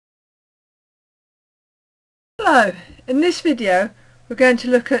Hello, in this video we're going to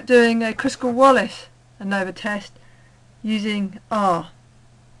look at doing a Kruskal-Wallis ANOVA test using R.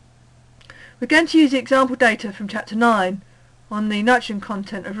 We're going to use the example data from chapter 9 on the nitrogen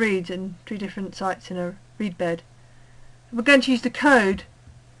content of reeds in 3 different sites in a reed bed. We're going to use the code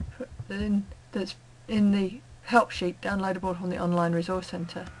that's in the help sheet downloadable from the online resource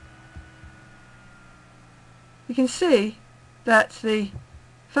centre. You can see that the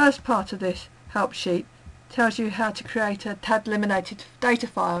first part of this help sheet tells you how to create a tab-eliminated data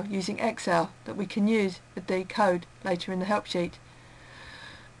file using Excel that we can use with the code later in the help sheet.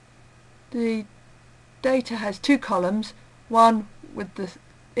 The data has 2 columns, one with the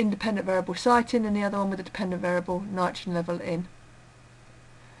independent variable site in and the other one with the dependent variable nitrogen level in.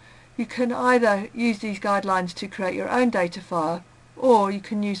 You can either use these guidelines to create your own data file, or you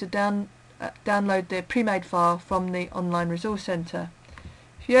can use download the pre-made file from the online resource centre.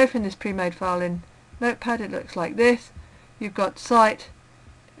 If you open this pre-made file in Notepad, it looks like this. You've got site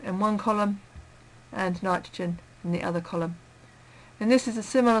in one column and nitrogen in the other column, and this is a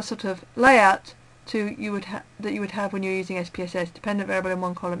similar sort of layout to that you would have when you're using SPSS: dependent variable in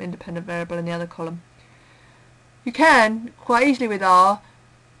one column, independent variable in the other column. You can quite easily with R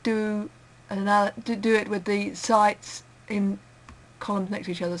do it with the sites in columns next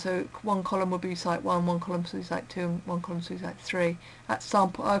to each other, so one column will be site 1, one column will be site 2, and one column will be site 3. That's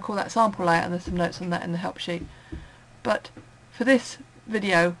sample. I call that sample layout, and there's some notes on that in the help sheet. But for this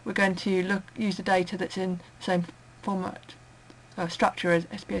video we're going to use the data that's in the same format structure as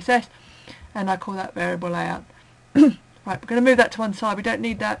SPSS, and I call that variable layout. Right, we're going to move that to one side. We don't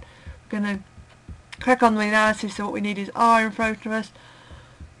need that. We're going to crack on with the analysis, so what we need is R in front of us.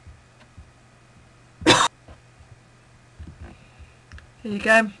 Here you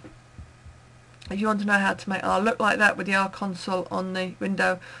go. If you want to know how to make R look like that with the R console on the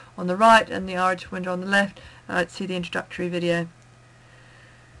window on the right and the R window on the left, see the introductory video.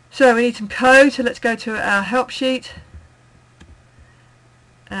 So we need some code, so let's go to our help sheet,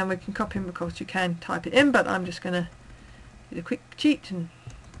 and we can copy, and of course you can type it in, but I'm just going to do a quick cheat and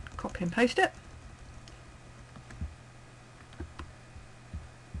copy and paste it.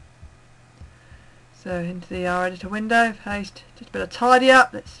 So into the R editor window, paste, just a bit of tidy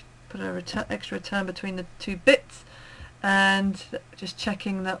up. Let's put an extra return between the 2 bits, and just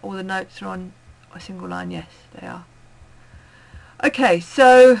checking that all the notes are on a single line. Yes, they are. Okay,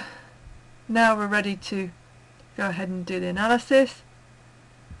 so now we're ready to go ahead and do the analysis.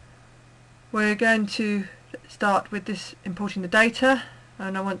 We're going to start with this importing the data,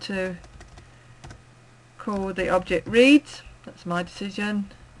 and I want to call the object reads. That's my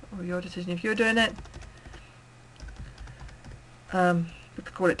decision, or your decision if you're doing it. We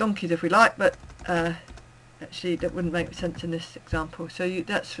could call it donkeys if we like, but actually that wouldn't make sense in this example, so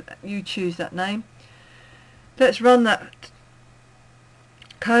you choose that name. Let's run that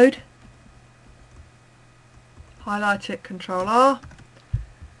code, highlight it, Control R,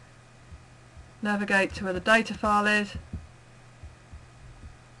 navigate to where the data file is,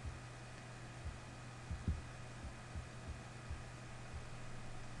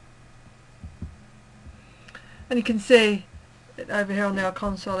 and you can see over here on the R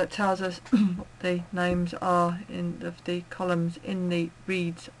console it tells us what the names are of the columns in the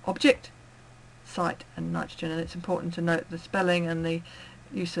reads object, site and nitrogen, and it's important to note the spelling and the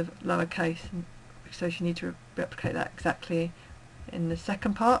use of lowercase, so you need to replicate that exactly in the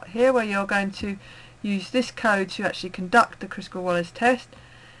second part here, where you're going to use this code to actually conduct the Kruskal-Wallis test.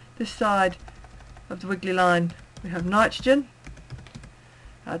 This side of the wiggly line we have nitrogen,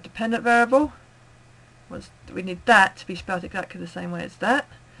 our dependent variable. We need that to be spelled exactly the same way as that,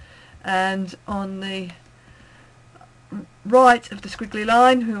 and on the right of the squiggly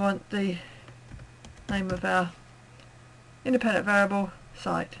line we want the name of our independent variable,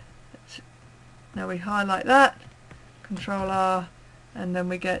 site. Now we highlight that, Control R, and then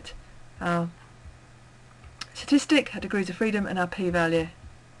we get our statistic, our degrees of freedom, and our p-value.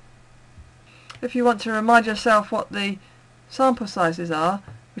 If you want to remind yourself what the sample sizes are,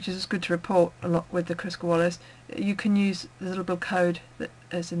 which is good to report a lot with the Kruskal-Wallis, you can use the little bit of code that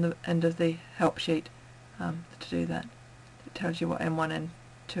is in the end of the help sheet to do that. It tells you what N1,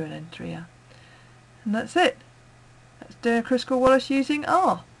 N2 and N3 are. And that's it. That's doing Kruskal-Wallis using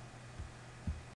R.